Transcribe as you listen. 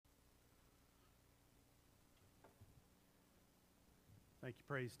Thank you,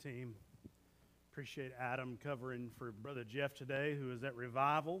 praise team. Appreciate Adam covering for Brother Jeff today, who is at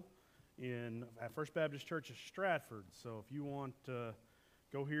revival at First Baptist Church of Stratford. So if you want to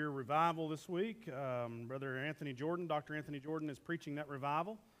go hear revival this week, Brother Anthony Jordan, Dr. Anthony Jordan is preaching that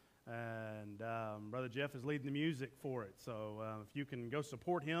revival, and Brother Jeff is leading the music for it. So if you can go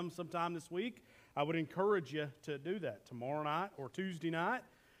support him sometime this week, I would encourage you to do that tomorrow night or Tuesday night,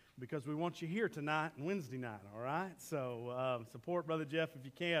 because we want you here tonight and Wednesday night, all right? So support Brother Jeff if you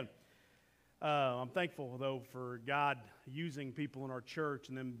can. I'm thankful, though, for God using people in our church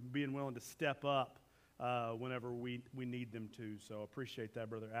and them being willing to step up whenever we need them to. So appreciate that,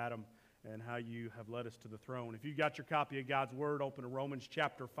 Brother Adam, and how you have led us to the throne. If you've got your copy of God's Word, open to Romans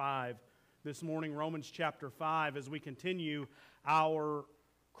chapter 5 this morning. Romans chapter 5, as we continue our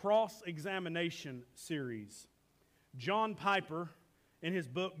cross-examination series. John Piper, in his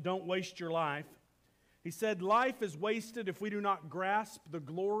book, Don't Waste Your Life, he said, "Life is wasted if we do not grasp the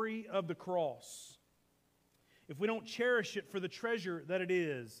glory of the cross, if we don't cherish it for the treasure that it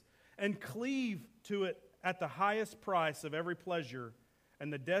is, and cleave to it at the highest price of every pleasure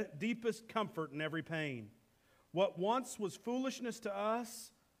and the deepest comfort in every pain. What once was foolishness to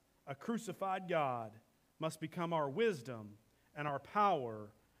us, a crucified God, must become our wisdom and our power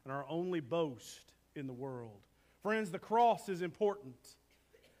and our only boast in the world." Friends, the cross is important.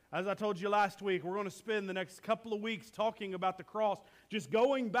 As I told you last week, we're going to spend the next couple of weeks talking about the cross, just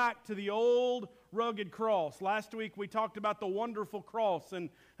going back to the old rugged cross. Last week we talked about the wonderful cross and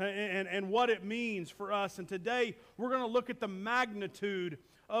what it means for us. And today we're going to look at the magnitude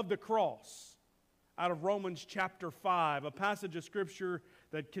of the cross out of Romans chapter 5, a passage of Scripture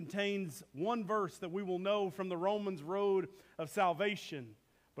that contains one verse that we will know from the Romans road of salvation.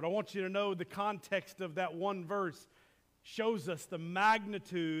 But I want you to know the context of that one verse shows us the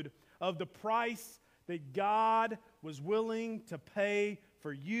magnitude of the price that God was willing to pay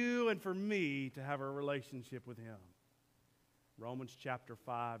for you and for me to have a relationship with Him. Romans chapter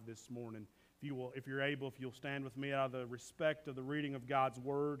 5 this morning. If you're able, if you'll stand with me out of the respect of the reading of God's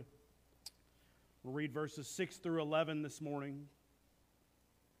Word. We'll read verses 6 through 11 this morning.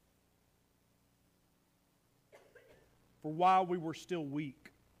 "For while we were still weak,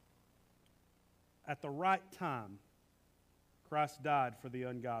 at the right time, Christ died for the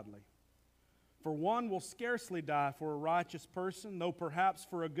ungodly. For one will scarcely die for a righteous person, though perhaps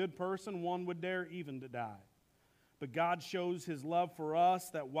for a good person one would dare even to die. But God shows His love for us,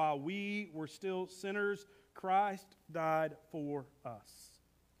 that while we were still sinners, Christ died for us.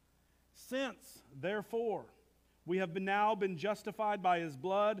 Since, therefore, we have now been justified by His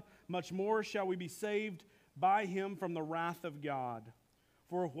blood, much more shall we be saved by Him from the wrath of God.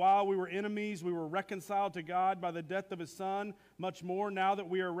 For while we were enemies, we were reconciled to God by the death of His Son. Much more, now that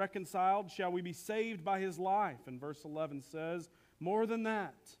we are reconciled, shall we be saved by His life." And verse 11 says, "More than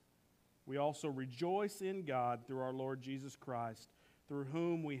that, we also rejoice in God through our Lord Jesus Christ, through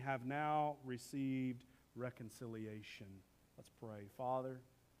whom we have now received reconciliation." Let's pray. Father,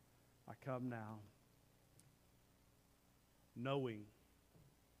 I come now knowing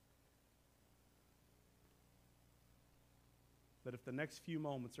that if the next few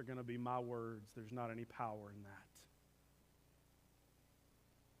moments are going to be my words, there's not any power in that.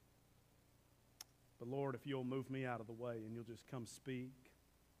 But Lord, if you'll move me out of the way and you'll just come speak,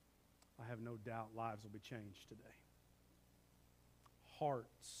 I have no doubt lives will be changed today.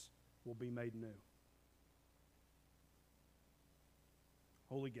 Hearts will be made new.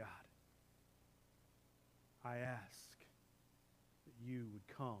 Holy God, I ask that you would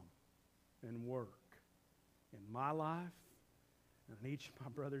come and work in my life and each of my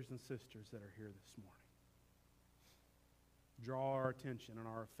brothers and sisters that are here this morning. Draw our attention and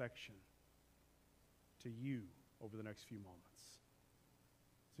our affection to you over the next few moments.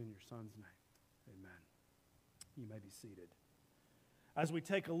 It's in your Son's name. Amen. You may be seated. As we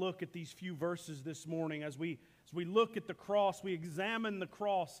take a look at these few verses this morning, as we look at the cross, we examine the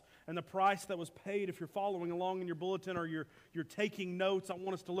cross and the price that was paid. If you're following along in your bulletin or you're taking notes, I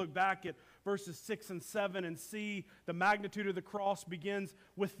want us to look back at verses 6 and 7 and see the magnitude of the cross begins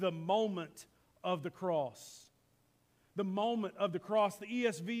with the moment of the cross. The moment of the cross. The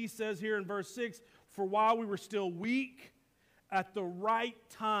ESV says here in verse 6, "For while we were still weak, at the right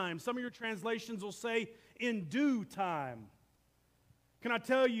time." Some of your translations will say, "in due time." Can I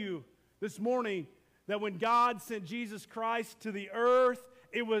tell you this morning that when God sent Jesus Christ to the earth,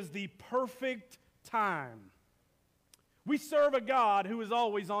 it was the perfect time. We serve a God who is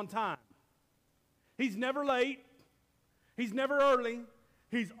always on time. He's never late. He's never early.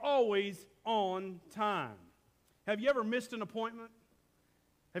 He's always on time. Have you ever missed an appointment?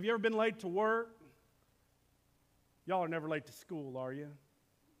 Have you ever been late to work? Y'all are never late to school, are you?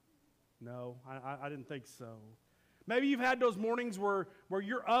 No, I didn't think so. Maybe you've had those mornings where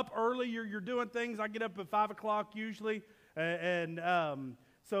you're up early, you're doing things. I get up at 5 o'clock usually,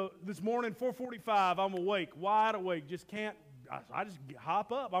 so this morning, 4:45, I'm awake, wide awake, just can't, I just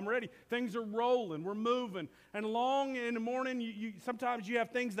hop up, I'm ready. Things are rolling, we're moving, and along in the morning, sometimes you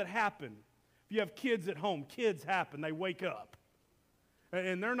have things that happen. If you have kids at home, kids happen, they wake up,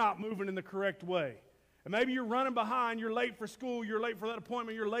 and they're not moving in the correct way. And maybe you're running behind, you're late for school, you're late for that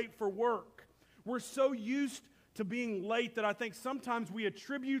appointment, you're late for work. We're so used to being late that I think sometimes we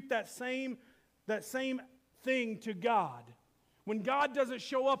attribute that same thing to God. When God doesn't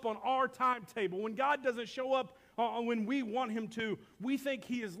show up on our timetable, when God doesn't show up when we want Him to, we think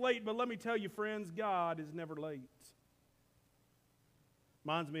He is late. But let me tell you, friends, God is never late.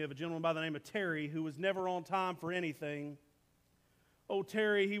 Reminds me of a gentleman by the name of Terry who was never on time for anything. Oh,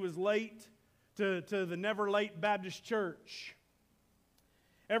 Terry, he was late to the Never Late Baptist Church.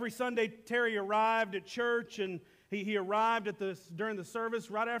 Every Sunday, Terry arrived at church, and he arrived during the service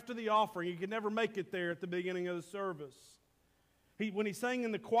right after the offering. He could never make it there at the beginning of the service. When he sang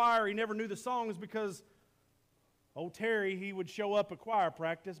in the choir, he never knew the songs because old Terry, he would show up at choir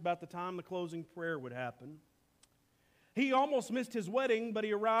practice about the time the closing prayer would happen. He almost missed his wedding, but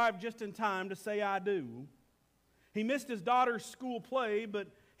he arrived just in time to say, "I do." He missed his daughter's school play, but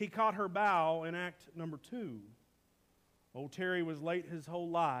he caught her bow in act number 2. Old Terry was late his whole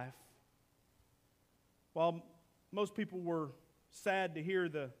life. While most people were sad to hear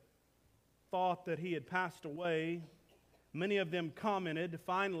the thought that he had passed away, many of them commented,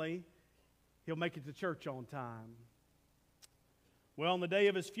 finally, he'll make it to church on time. Well, on the day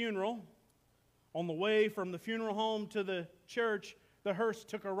of his funeral, on the way from the funeral home to the church, the hearse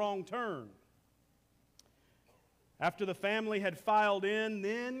took a wrong turn. After the family had filed in,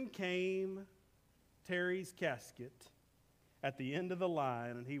 then came Terry's casket at the end of the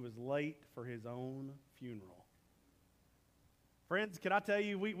line, and he was late for his own funeral. Friends, can I tell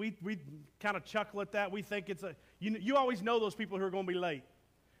you, we kind of chuckle at that. We think it's you always know those people who are going to be late.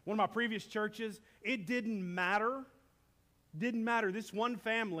 One of my previous churches, it didn't matter. This one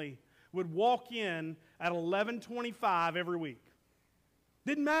family would walk in at 11:25 every week.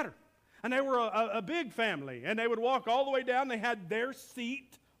 Didn't matter. And they were a big family, and they would walk all the way down. They had their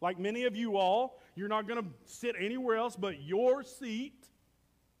seat, like many of you all. You're not going to sit anywhere else but your seat.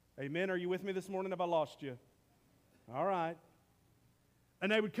 Amen. Are you with me this morning? Have I lost you? All right.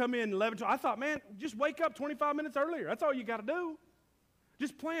 And they would come in 11. I thought, man, just wake up 25 minutes earlier. That's all you got to do.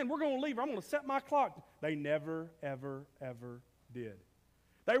 Just plan. We're going to leave. I'm going to set my clock. They never, ever, ever did.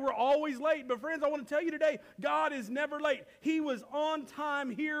 They were always late. But friends, I want to tell you today, God is never late. He was on time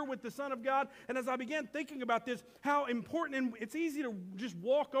here with the Son of God. And as I began thinking about this, how important, and it's easy to just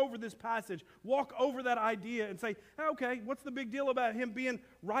walk over this passage, walk over that idea and say, okay, what's the big deal about Him being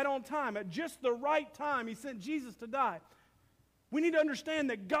right on time? At just the right time, He sent Jesus to die. We need to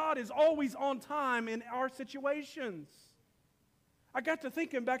understand that God is always on time in our situations. I got to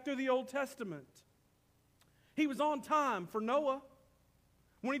thinking back through the Old Testament. He was on time for Noah.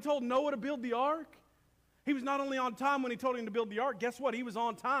 When He told Noah to build the ark, He was not only on time when He told him to build the ark, guess what? He was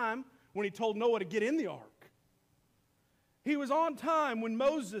on time when He told Noah to get in the ark. He was on time when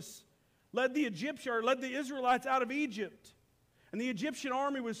Moses led the Israelites out of Egypt, and the Egyptian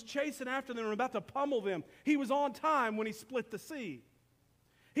army was chasing after them and about to pummel them. He was on time when He split the sea.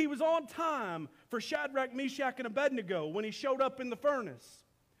 He was on time for Shadrach, Meshach, and Abednego when He showed up in the furnace.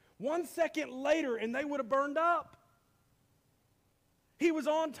 1 second later, and they would have burned up. He was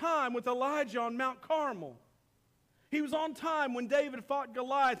on time with Elijah on Mount Carmel. He was on time when David fought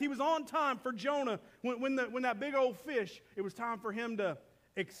Goliath. He was on time for Jonah when that big old fish, it was time for him to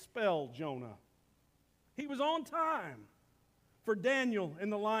expel Jonah. He was on time for Daniel in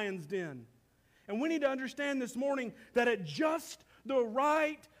the lion's den. And we need to understand this morning that at just the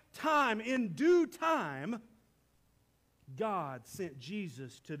right time, in due time, God sent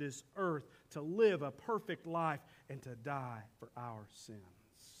Jesus to this earth to live a perfect life and to die for our sins.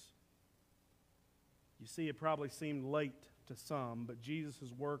 You see, it probably seemed late to some, but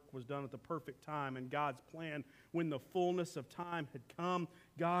Jesus' work was done at the perfect time, and God's plan, when the fullness of time had come,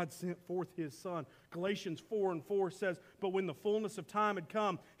 God sent forth His Son. Galatians 4:4 says, "But when the fullness of time had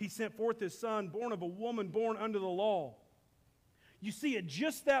come, He sent forth His Son, born of a woman, born under the law." You see, at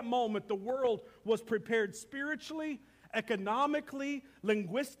just that moment, the world was prepared spiritually, economically,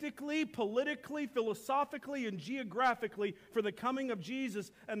 linguistically, politically, philosophically, and geographically for the coming of Jesus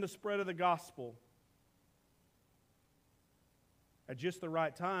and the spread of the gospel. At just the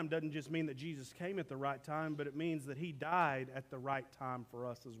right time doesn't just mean that Jesus came at the right time, but it means that He died at the right time for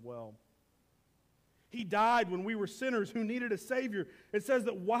us as well. He died when we were sinners who needed a Savior. It says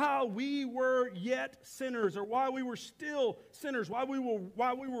that while we were yet sinners, or while we were still sinners, while we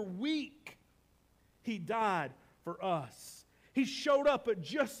were weak, He died for us. He showed up at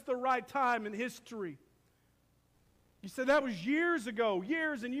just the right time in history. You said that was years ago,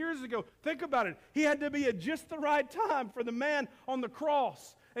 years and years ago. Think about it. He had to be at just the right time for the man on the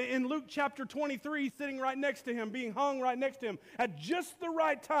cross. In Luke chapter 23, sitting right next to him, being hung right next to him, at just the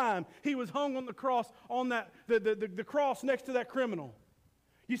right time, he was hung on the cross, on the cross next to that criminal.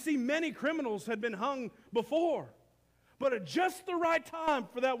 You see, many criminals had been hung before, but at just the right time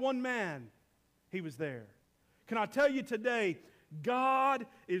for that one man, he was there. Can I tell you today, God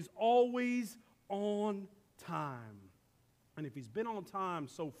is always on time. And if He's been on time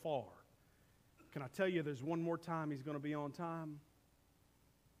so far, can I tell you there's one more time He's going to be on time?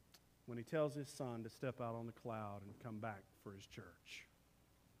 When He tells His Son to step out on the cloud and come back for His church.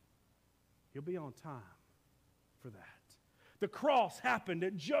 He'll be on time for that. The cross happened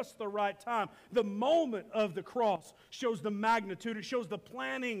at just the right time. The moment of the cross shows the magnitude. It shows the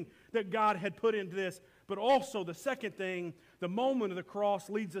planning that God had put into this. But also the second thing, the moment of the cross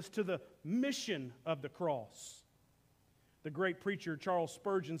leads us to the mission of the cross. The great preacher Charles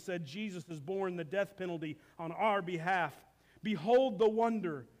Spurgeon said, Jesus has borne the death penalty on our behalf. Behold the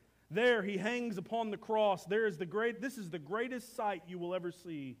wonder. There He hangs upon the cross. This is the greatest sight you will ever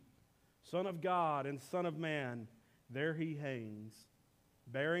see. Son of God and Son of Man, there He hangs,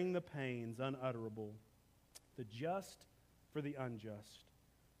 bearing the pains unutterable, the just for the unjust,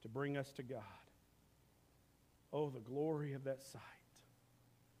 to bring us to God. Oh, the glory of that sight.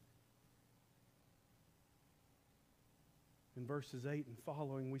 In verses 8 and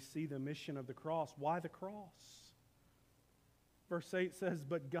following, we see the mission of the cross. Why the cross? Verse 8 says,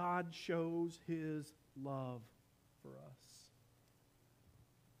 but God shows His love for us.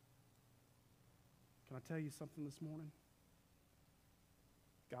 Can I tell you something this morning?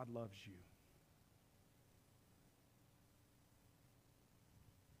 God loves you.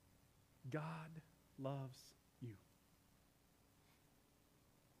 God loves you.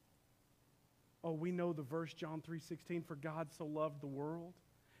 Oh, we know the verse, John 3:16, for God so loved the world.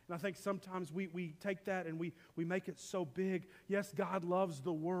 And I think sometimes we take that and we make it so big. Yes, God loves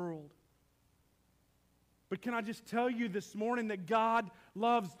the world. But can I just tell you this morning that God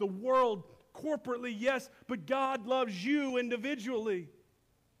loves the world corporately, yes, but God loves you individually.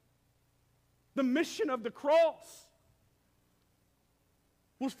 The mission of the cross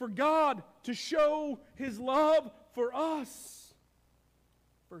was for God to show His love for us.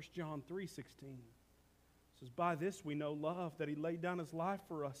 1 John 3:16 says, by this we know love, that He laid down His life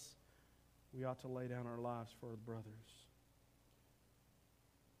for us. We ought to lay down our lives for our brothers.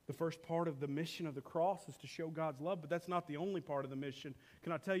 The first part of the mission of the cross is to show God's love, but that's not the only part of the mission.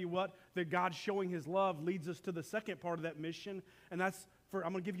 Can I tell you what? That God showing His love leads us to the second part of that mission, and that's I'm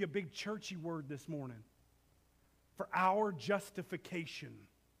going to give you a big churchy word this morning. For our justification.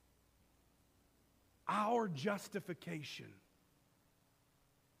 Our justification.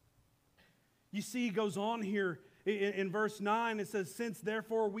 You see, He goes on here in verse 9. It says, since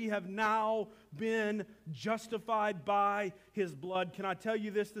therefore we have now been justified by His blood. Can I tell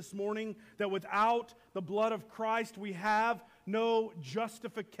you this morning? That without the blood of Christ we have no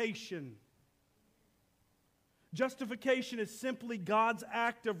justification. Justification is simply God's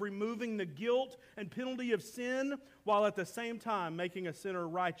act of removing the guilt and penalty of sin while at the same time making a sinner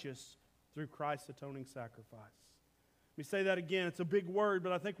righteous through Christ's atoning sacrifice. Let me say that again. It's a big word,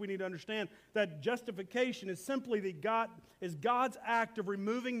 but I think we need to understand that justification is simply God's act of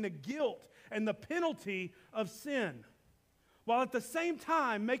removing the guilt and the penalty of sin, while at the same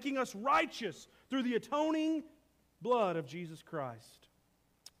time making us righteous through the atoning blood of Jesus Christ.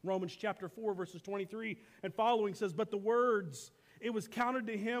 Romans chapter 4, verses 23 and following says, but the words, it was counted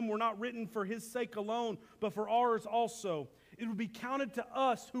to Him, were not written for His sake alone, but for ours also. It will be counted to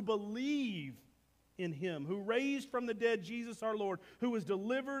us who believe in Him, who raised from the dead Jesus our Lord, who was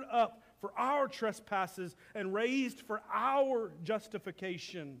delivered up for our trespasses and raised for our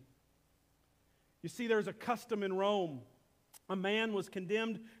justification. You see, there's a custom in Rome. If a man was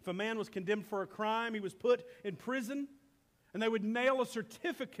condemned for a crime, he was put in prison, and they would nail a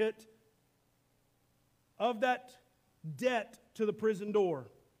certificate of that debt to the prison door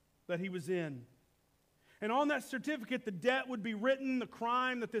that he was in. And on that certificate, the debt would be written, the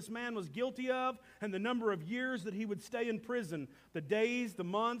crime that this man was guilty of, and the number of years that he would stay in prison. The days, the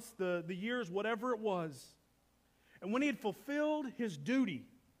months, the years, whatever it was. And when he had fulfilled his duty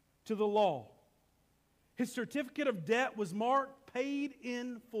to the law, his certificate of debt was marked paid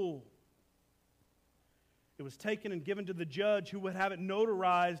in full. It was taken and given to the judge who would have it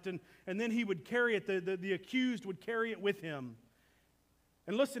notarized, and then he would carry it, the accused would carry it with him.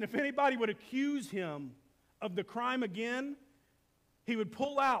 And listen, if anybody would accuse him of the crime again, he would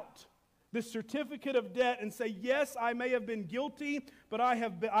pull out this certificate of debt and say, yes, I may have been guilty, but I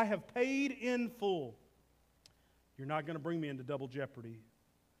have paid in full. You're not going to bring me into double jeopardy.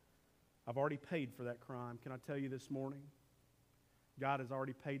 I've already paid for that crime. Can I tell you this morning? God has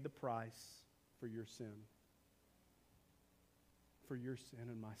already paid the price for your sin. For your sin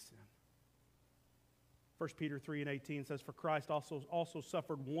and my sin. 1 Peter 3:18 says, for Christ also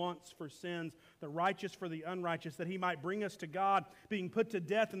suffered once for sins, the righteous for the unrighteous, that he might bring us to God, being put to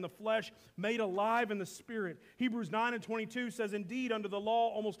death in the flesh, made alive in the Spirit. Hebrews 9:22 says, indeed, under the law,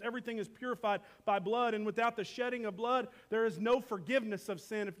 almost everything is purified by blood, and without the shedding of blood, there is no forgiveness of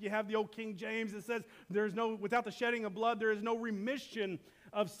sin. If you have the old King James, it says, without the shedding of blood, there is no remission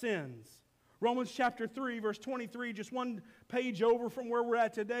of sins. Romans chapter 3, verse 23, just one page over from where we're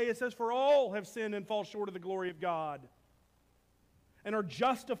at today, it says, for all have sinned and fall short of the glory of God, and are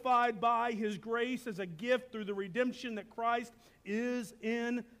justified by His grace as a gift through the redemption that Christ is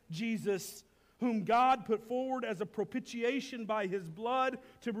in Jesus, whom God put forward as a propitiation by His blood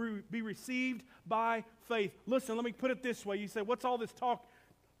to be received by faith. Listen, let me put it this way. You say, what's all this talk?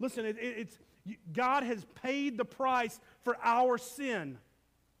 Listen, it's God has paid the price for our sin.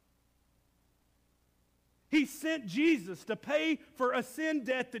 He sent Jesus to pay for a sin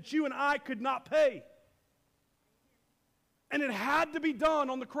debt that you and I could not pay. And it had to be done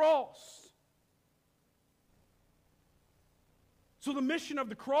on the cross. So the mission of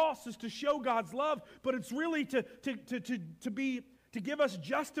the cross is to show God's love, but it's really to give us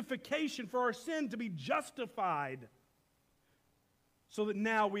justification for our sin, to be justified. So that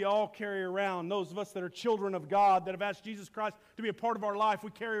now we all carry around, those of us that are children of God, that have asked Jesus Christ to be a part of our life,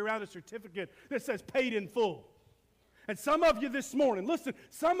 we carry around a certificate that says paid in full. And some of you this morning, listen,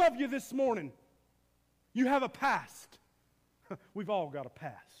 some of you this morning, you have a past. We've all got a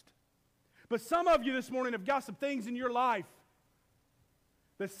past. But some of you this morning have got some things in your life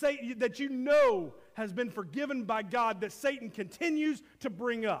that you know has been forgiven by God that Satan continues to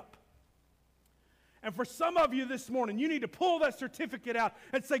bring up. And for some of you this morning, you need to pull that certificate out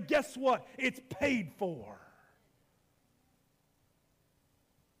and say, guess what? It's paid for.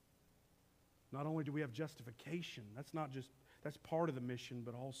 Not only do we have justification, that's part of the mission,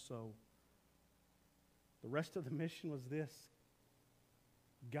 but also the rest of the mission was this.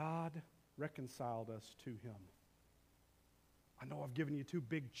 God reconciled us to Him. I know I've given you two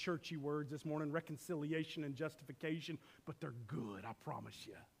big churchy words this morning, reconciliation and justification, but they're good, I promise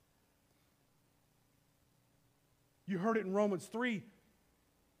you. You heard it in Romans 3.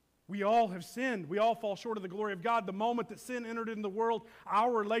 We all have sinned. We all fall short of the glory of God. The moment that sin entered into the world,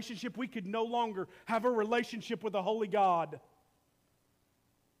 our relationship, we could no longer have a relationship with the holy God.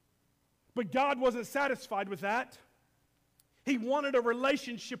 But God wasn't satisfied with that. He wanted a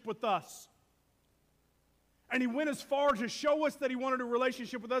relationship with us. And He went as far to show us that He wanted a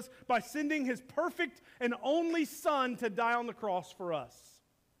relationship with us by sending His perfect and only Son to die on the cross for us.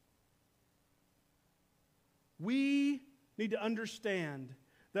 We need to understand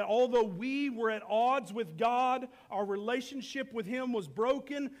that although we were at odds with God, our relationship with Him was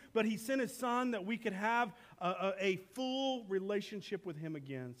broken, but He sent His Son that we could have a full relationship with Him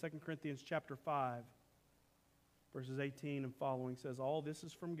again. 2 Corinthians chapter 5, verses 18 and following says, all this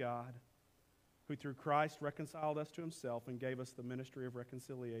is from God, who through Christ reconciled us to Himself and gave us the ministry of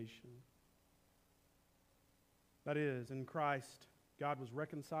reconciliation. That is, in Christ, God was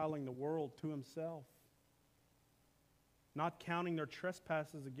reconciling the world to Himself, not counting their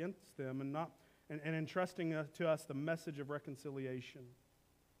trespasses against them, and entrusting to us the message of reconciliation.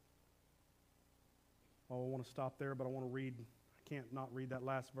 Well, I want to stop there, but I can't not read that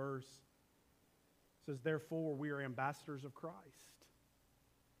last verse. It says, therefore, we are ambassadors of Christ.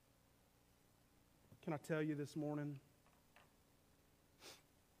 Can I tell you this morning,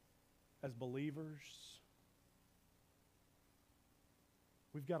 as believers,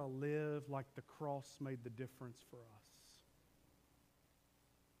 we've got to live like the cross made the difference for us.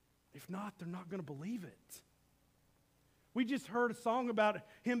 If not, they're not going to believe it. We just heard a song about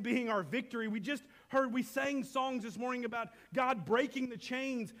Him being our victory. We sang songs this morning about God breaking the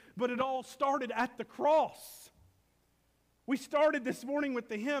chains, but it all started at the cross. We started this morning with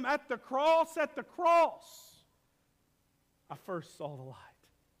the hymn, at the cross, I first saw the light.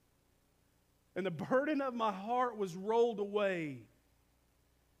 And the burden of my heart was rolled away.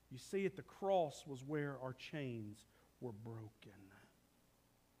 You see, at the cross was where our chains were broken.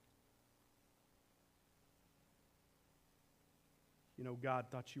 You know, God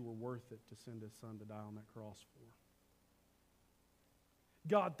thought you were worth it to send His Son to die on that cross for.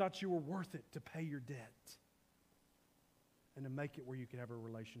 God thought you were worth it to pay your debt and to make it where you could have a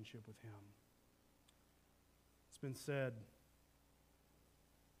relationship with Him. It's been said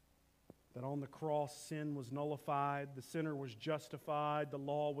that on the cross sin was nullified, the sinner was justified, the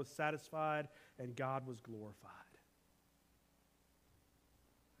law was satisfied, and God was glorified.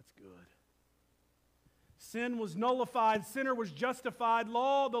 That's good. Sin was nullified, sinner was justified,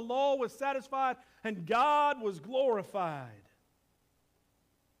 the law was satisfied, and God was glorified.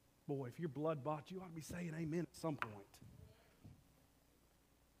 Boy, if you're blood bought, you ought to be saying amen at some point.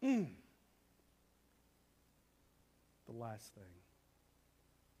 The last thing.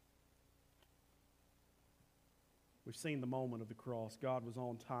 We've seen the moment of the cross. God was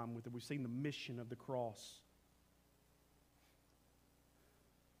on time with it. We've seen the mission of the cross.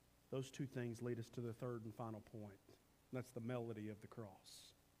 Those two things lead us to the third and final point. And that's the melody of the cross.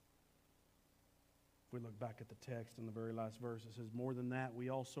 If we look back at the text in the very last verse, it says, more than that, we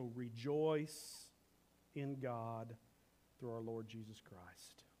also rejoice in God through our Lord Jesus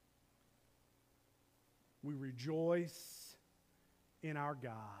Christ. We rejoice in our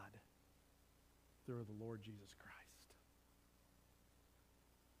God through the Lord Jesus Christ.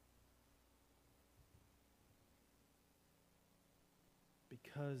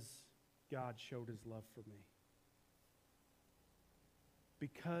 Because God showed His love for me.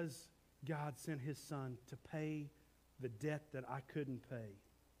 Because God sent His Son to pay the debt that I couldn't pay.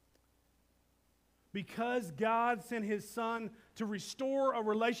 Because God sent His Son to restore a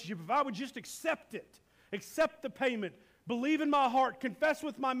relationship. If I would just accept it, accept the payment, believe in my heart, confess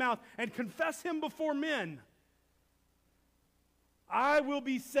with my mouth, and confess Him before men, I will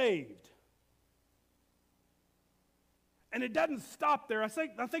be saved. And it doesn't stop there. I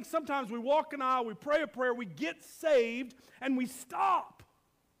think sometimes we walk an aisle, we pray a prayer, we get saved, and we stop.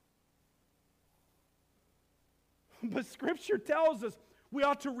 But Scripture tells us we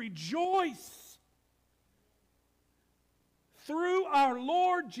ought to rejoice through our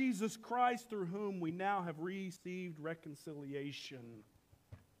Lord Jesus Christ, through whom we now have received reconciliation.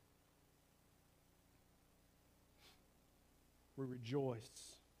 We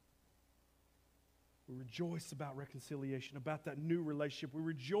rejoice. We rejoice about reconciliation, about that new relationship. We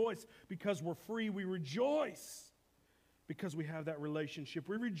rejoice because we're free. We rejoice because we have that relationship.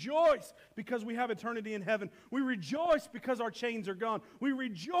 We rejoice because we have eternity in heaven. We rejoice because our chains are gone. We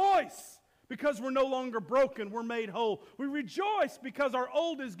rejoice because we're no longer broken. We're made whole. We rejoice because our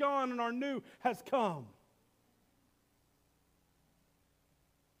old is gone and our new has come.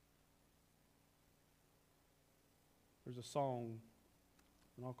 There's a song,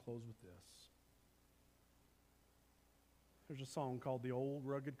 and I'll close with this. There's a song called "The Old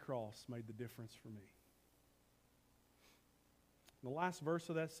Rugged Cross Made the Difference for Me." The last verse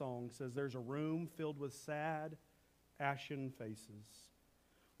of that song says, there's a room filled with sad, ashen faces.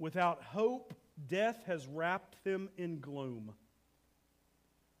 Without hope, death has wrapped them in gloom.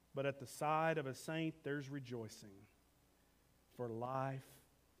 But at the side of a saint, there's rejoicing. For life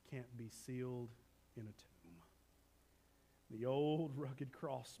can't be sealed in a tomb. The old rugged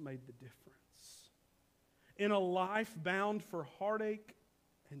cross made the difference. In a life bound for heartache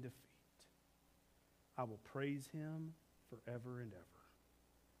and defeat, I will praise Him forever and ever,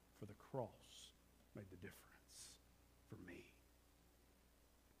 for the cross made the difference for me.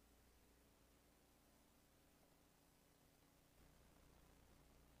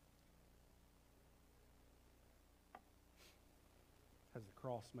 Has the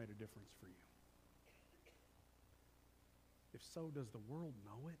cross made a difference for you? If so, does the world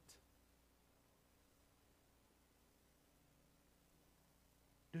know it?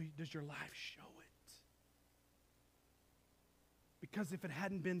 Does your life show it? Because if it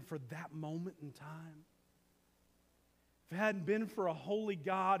hadn't been for that moment in time, if it hadn't been for a holy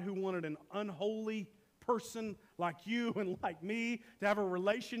God who wanted an unholy person like you and like me to have a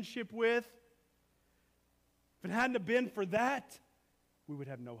relationship with, if it hadn't have been for that, we would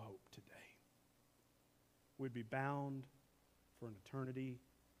have no hope today. We'd be bound for an eternity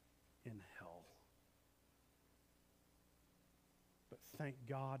in hell. But thank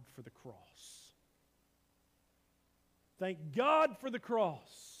God for the cross. Thank God for the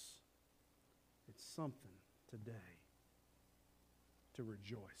cross. It's something today to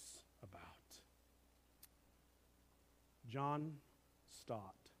rejoice about. John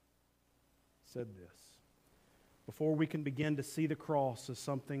Stott said this: before we can begin to see the cross as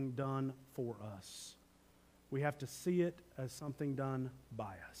something done for us, we have to see it as something done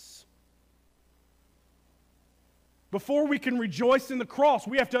by us. Before we can rejoice in the cross,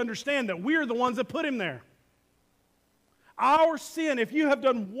 we have to understand that we are the ones that put Him there. Our sin, if you have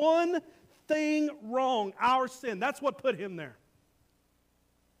done one thing wrong, our sin, that's what put him there.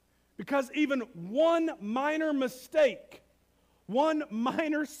 Because even one minor mistake, one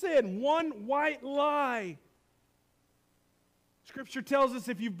minor sin, one white lie, Scripture tells us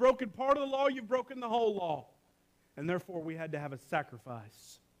if you've broken part of the law, you've broken the whole law. And therefore, we had to have a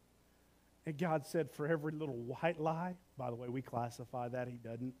sacrifice. And God said, for every little white lie, by the way, we classify that, he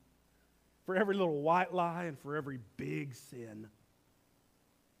doesn't. For every little white lie and for every big sin,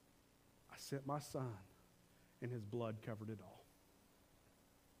 I sent my Son, and his blood covered it all.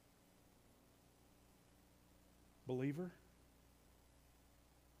 Believer,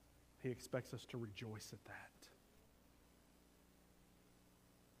 he expects us to rejoice at that.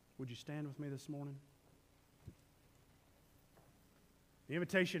 Would you stand with me this morning? The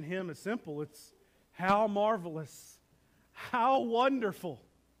invitation hymn is simple. It's how marvelous, how wonderful.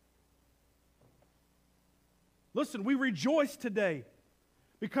 Listen, we rejoice today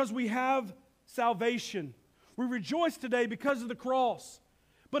because we have salvation. We rejoice today because of the cross.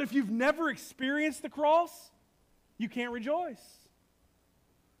 But if you've never experienced the cross, you can't rejoice.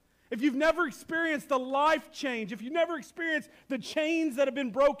 If you've never experienced the life change, if you've never experienced the chains that have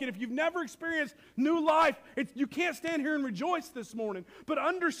been broken, if you've never experienced new life, you can't stand here and rejoice this morning. But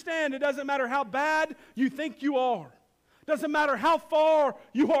understand, it doesn't matter how bad you think you are. It doesn't matter how far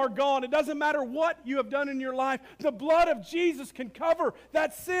you are gone. It doesn't matter what you have done in your life. The blood of Jesus can cover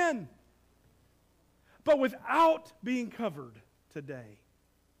that sin. But without being covered today,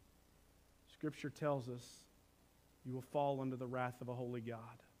 Scripture tells us you will fall under the wrath of a holy God.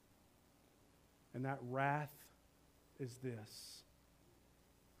 And that wrath is this.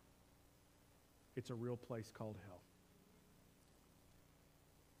 It's a real place called hell.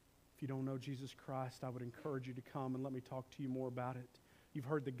 If you don't know Jesus Christ, I would encourage you to come and let me talk to you more about it. You've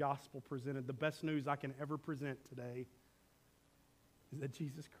heard the gospel presented. The best news I can ever present today is that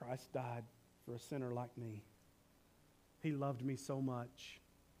Jesus Christ died for a sinner like me. He loved me so much.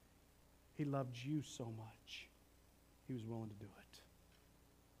 He loved you so much. He was willing to do it.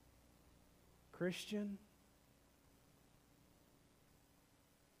 Christian,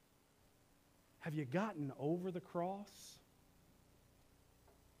 have you gotten over the cross?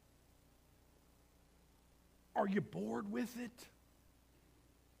 Are you bored with it?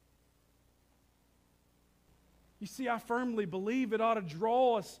 You see, I firmly believe it ought to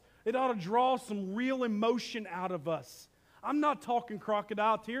draw us, it ought to draw some real emotion out of us. I'm not talking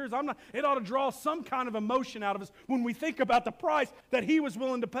crocodile tears. It ought to draw some kind of emotion out of us when we think about the price that he was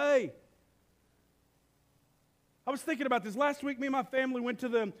willing to pay. I was thinking about this. Last week, me and my family went to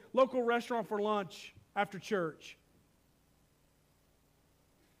the local restaurant for lunch after church.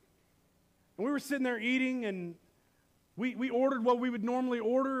 And we were sitting there eating, and we ordered what we would normally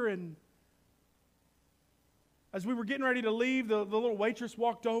order, and as we were getting ready to leave, the little waitress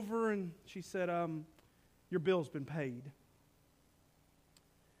walked over, and she said, your bill's been paid.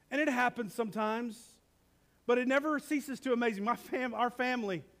 And it happens sometimes, but it never ceases to amaze me. Our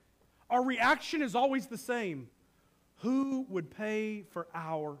family, our reaction is always the same. Who would pay for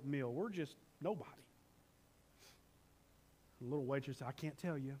our meal? We're just nobody. The little waitress said, I can't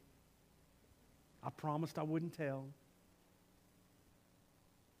tell you. I promised I wouldn't tell.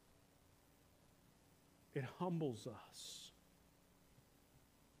 It humbles us.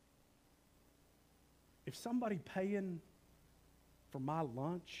 If somebody paying for my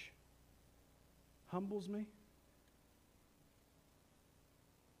lunch humbles me,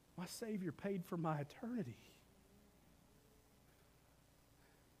 my Savior paid for my eternity.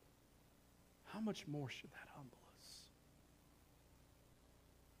 How much more should that humble us?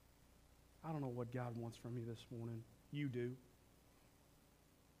 I don't know what God wants from you this morning. You do.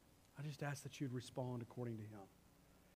 I just ask that you'd respond according to him.